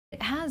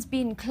has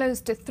been close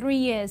to 3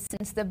 years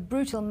since the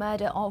brutal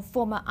murder of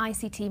former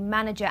ICT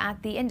manager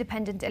at the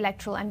Independent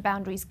Electoral and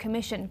Boundaries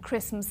Commission,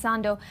 Chris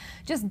Msando,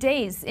 just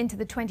days into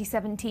the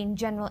 2017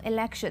 general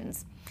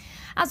elections.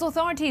 As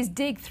authorities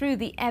dig through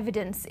the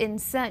evidence in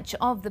search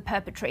of the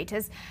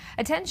perpetrators,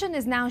 attention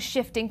is now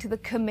shifting to the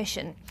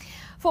Commission.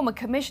 Former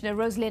Commissioner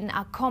Roselyne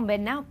Akombe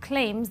now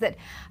claims that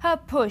her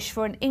push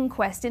for an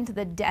inquest into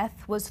the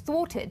death was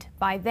thwarted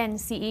by then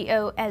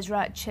CEO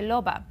Ezra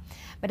Chiloba.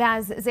 But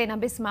as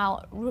Zainab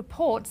Ismail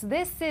reports,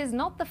 this is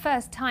not the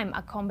first time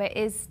Akombe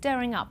is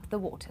stirring up the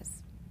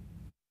waters.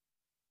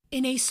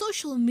 In a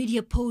social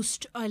media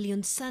post early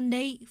on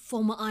Sunday,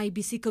 former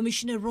IEBC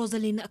Commissioner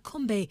Roselyne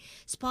Akombe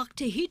sparked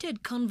a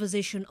heated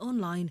conversation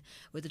online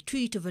with a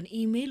tweet of an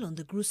email on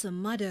the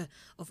gruesome murder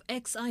of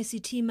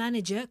ex-ICT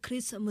manager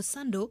Chris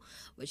Msando,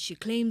 which she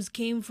claims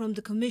came from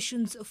the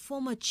Commission's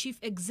former Chief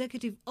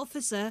Executive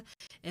Officer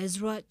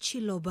Ezra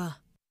Chiloba.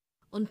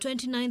 On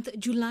 29th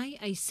July,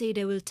 I said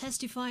I will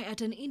testify at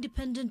an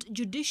independent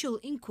judicial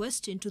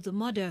inquest into the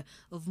murder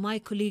of my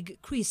colleague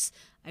Chris.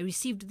 I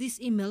received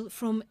this email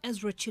from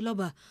Ezra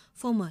Chiloba,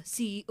 former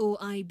CEO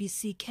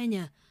IEBC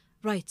Kenya,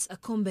 writes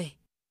Akombe.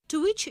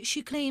 To which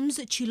she claims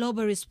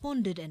Chiloba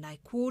responded, and I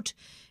quote,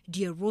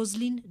 "Dear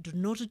Roselyne, do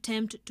not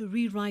attempt to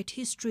rewrite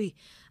history.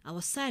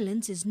 Our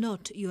silence is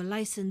not your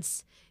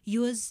license.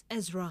 Yours,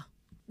 Ezra."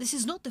 This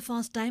is not the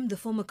first time the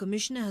former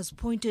commissioner has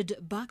pointed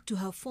back to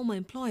her former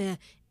employer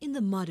in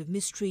the murder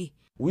mystery.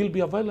 Will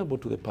be available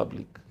to the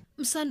public.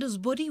 Msando's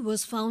body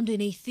was found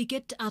in a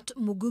thicket at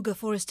Muguga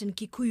Forest in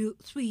Kikuyu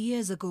 3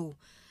 years ago.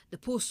 The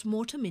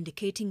post-mortem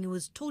indicating he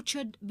was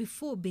tortured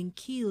before being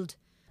killed.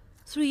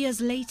 3 years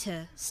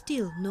later,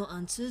 still no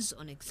answers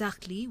on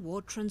exactly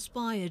what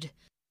transpired.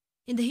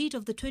 In the heat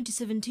of the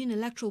 2017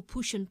 electoral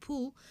push and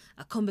pull,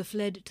 Akombe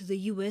fled to the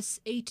US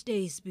 8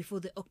 days before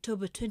the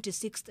October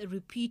 26th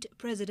repeat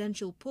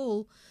presidential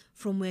poll,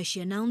 from where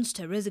she announced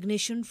her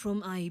resignation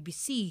from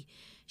IEBC.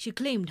 She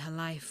claimed her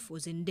life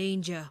was in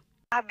danger.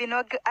 I've been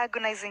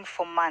agonizing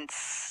for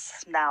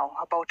months now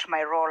about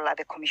my role at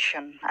the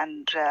Commission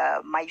and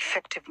my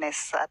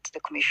effectiveness at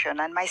the Commission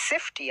and my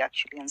safety,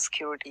 actually, and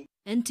security.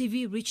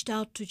 NTV reached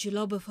out to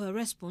Chiloba for a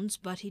response,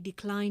 but he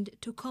declined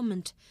to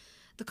comment.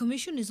 The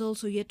Commission is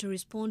also yet to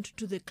respond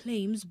to the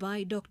claims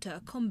by Dr.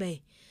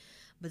 Akombe.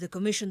 But the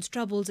Commission's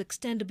troubles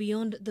extend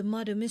beyond the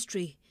murder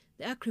mystery.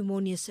 The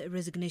acrimonious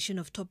resignation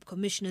of top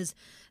commissioners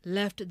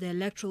left the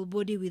electoral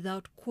body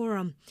without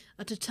quorum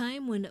at a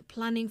time when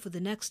planning for the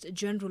next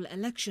general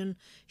election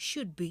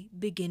should be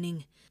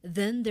beginning.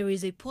 Then there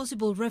is a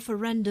possible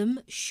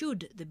referendum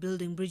should the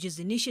Building Bridges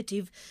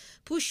initiative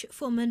push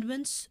for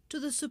amendments to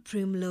the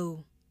Supreme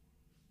Law.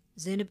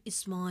 Zainab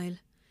Ismail,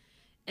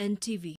 NTV.